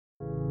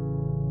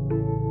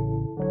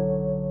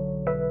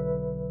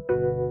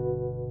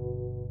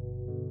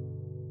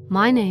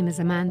My name is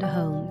Amanda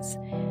Holmes,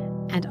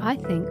 and I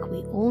think we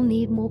all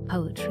need more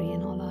poetry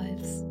in our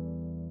lives.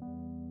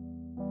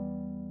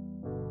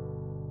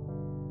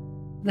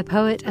 The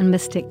poet and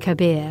mystic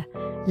Kabir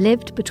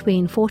lived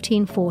between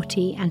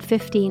 1440 and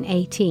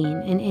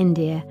 1518 in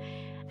India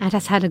and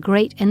has had a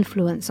great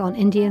influence on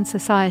Indian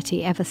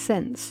society ever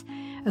since,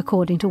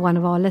 according to one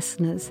of our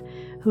listeners,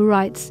 who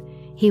writes,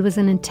 "He was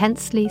an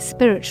intensely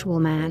spiritual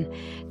man,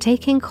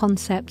 taking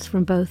concepts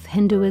from both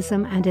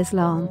Hinduism and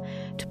Islam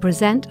to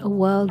present a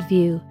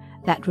worldview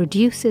that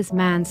reduces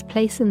man's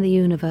place in the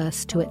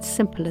universe to its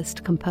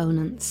simplest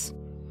components."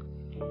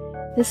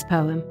 This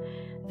poem,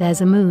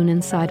 "There's a Moon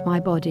Inside My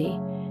Body,"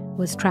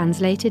 was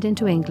translated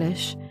into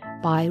English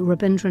by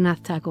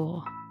Rabindranath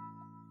Tagore.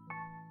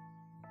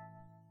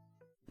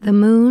 The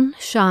moon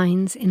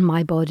shines in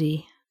my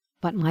body,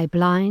 but my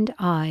blind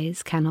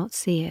eyes cannot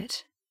see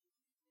it.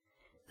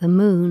 The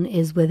moon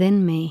is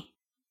within me,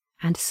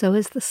 and so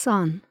is the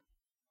sun.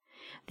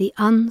 The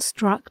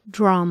unstruck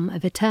drum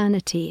of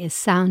eternity is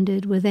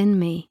sounded within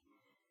me,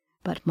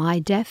 but my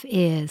deaf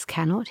ears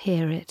cannot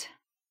hear it.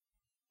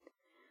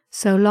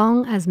 So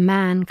long as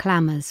man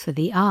clamours for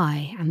the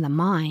I and the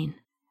mine,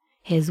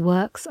 his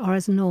works are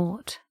as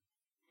naught.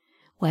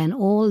 When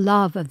all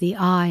love of the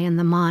I and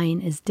the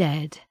mine is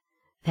dead,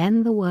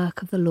 then the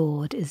work of the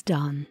Lord is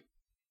done.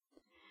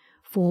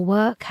 For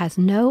work has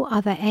no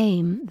other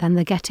aim than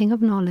the getting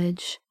of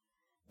knowledge.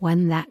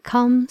 When that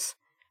comes,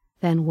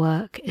 then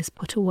work is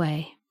put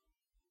away.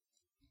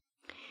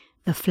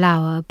 The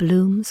flower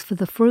blooms for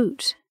the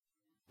fruit.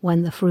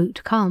 When the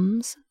fruit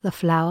comes, the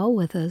flower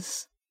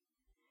withers.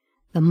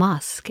 The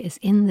musk is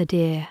in the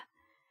deer,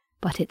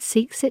 but it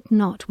seeks it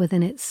not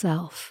within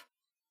itself.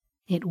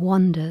 It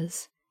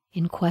wanders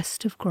in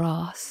quest of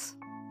grass.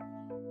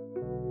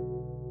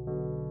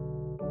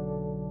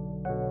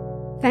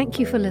 Thank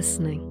you for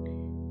listening.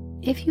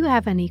 If you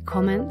have any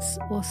comments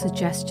or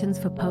suggestions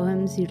for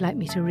poems you'd like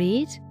me to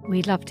read,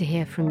 we'd love to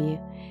hear from you.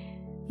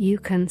 You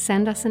can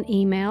send us an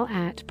email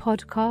at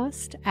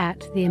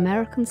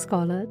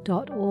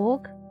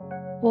podcast@theamericanscholar.org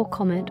or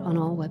comment on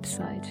our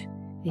website,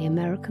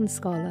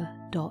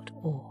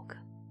 theamericanscholar.org.